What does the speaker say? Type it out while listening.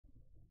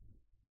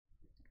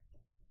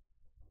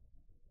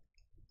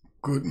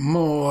Good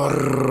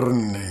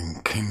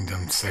morning,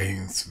 Kingdom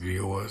Saints,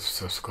 viewers,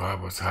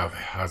 subscribers.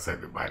 How's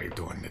everybody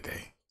doing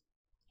today?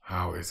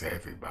 How is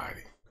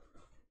everybody?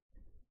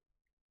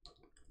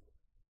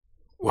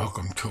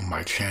 Welcome to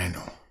my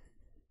channel.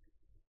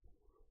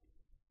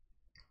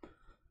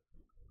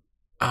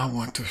 I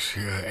want to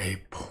share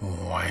a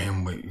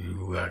poem with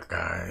you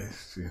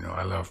guys. You know,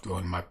 I love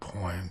doing my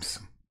poems.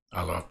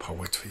 I love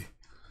poetry.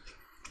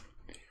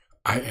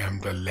 I am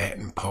the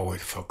Latin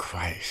poet for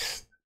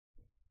Christ.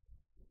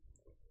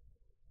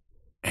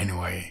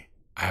 Anyway,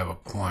 I have a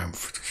poem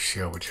to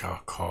share with y'all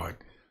called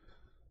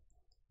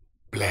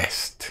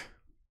Blessed.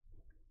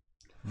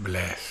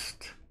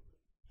 Blessed.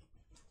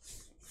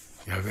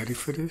 Y'all ready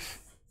for this?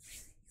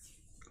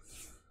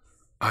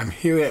 I'm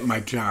here at my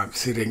job,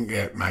 sitting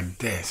at my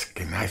desk,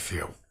 and I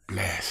feel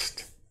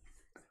blessed.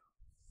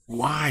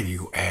 Why,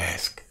 you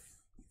ask?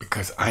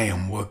 Because I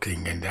am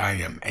working and I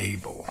am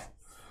able,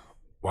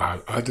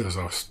 while others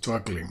are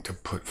struggling to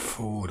put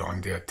food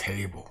on their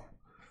table.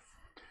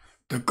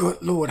 The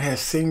good Lord has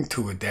seen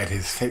to it that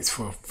his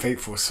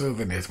faithful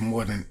servant is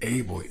more than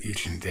able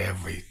each and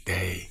every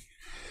day.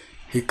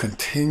 He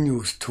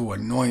continues to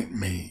anoint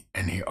me,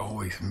 and he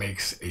always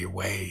makes a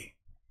way.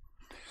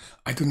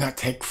 I do not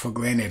take for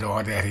granted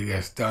all that he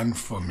has done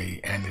for me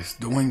and is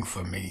doing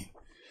for me.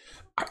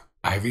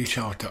 I reach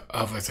out to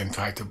others and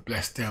try to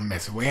bless them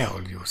as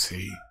well, you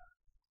see.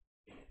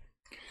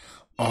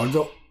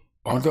 Although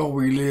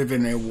we live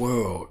in a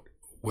world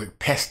with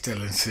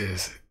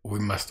pestilences, we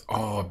must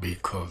all be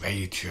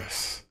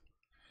courageous.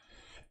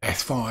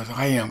 As far as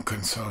I am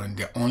concerned,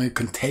 the only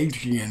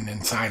contagion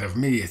inside of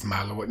me is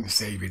my Lord and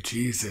Savior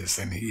Jesus,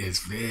 and he is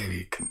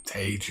very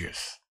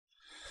contagious.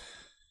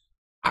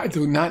 I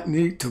do not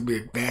need to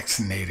be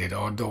vaccinated,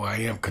 although I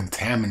am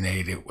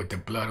contaminated with the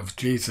blood of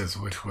Jesus,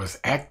 which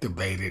was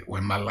activated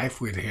when my life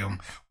with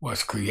him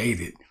was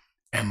created,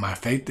 and my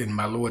faith in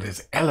my Lord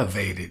is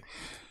elevated.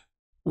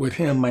 With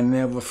him, I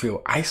never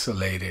feel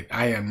isolated.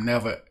 I am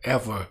never,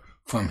 ever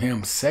from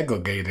him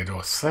segregated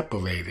or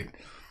separated.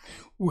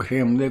 With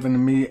him living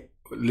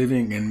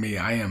in me,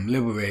 I am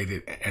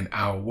liberated, and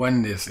our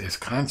oneness is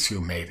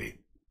consummated.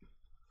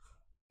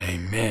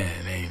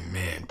 Amen,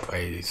 amen.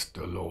 Praise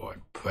the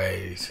Lord.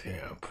 Praise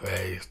him.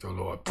 Praise the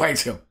Lord.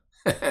 Praise him.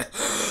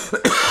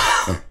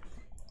 I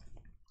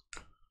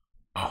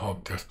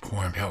hope this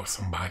poem helps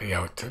somebody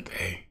out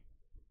today.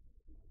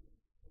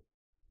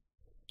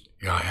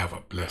 Y'all have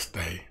a blessed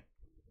day.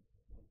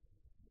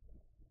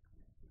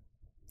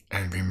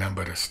 And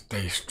remember to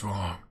stay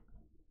strong.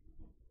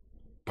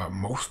 But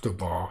most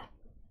of all,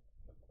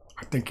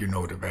 I think you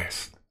know the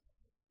best.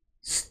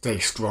 Stay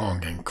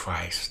strong in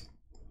Christ.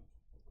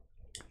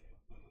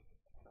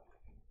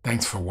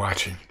 Thanks for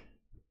watching.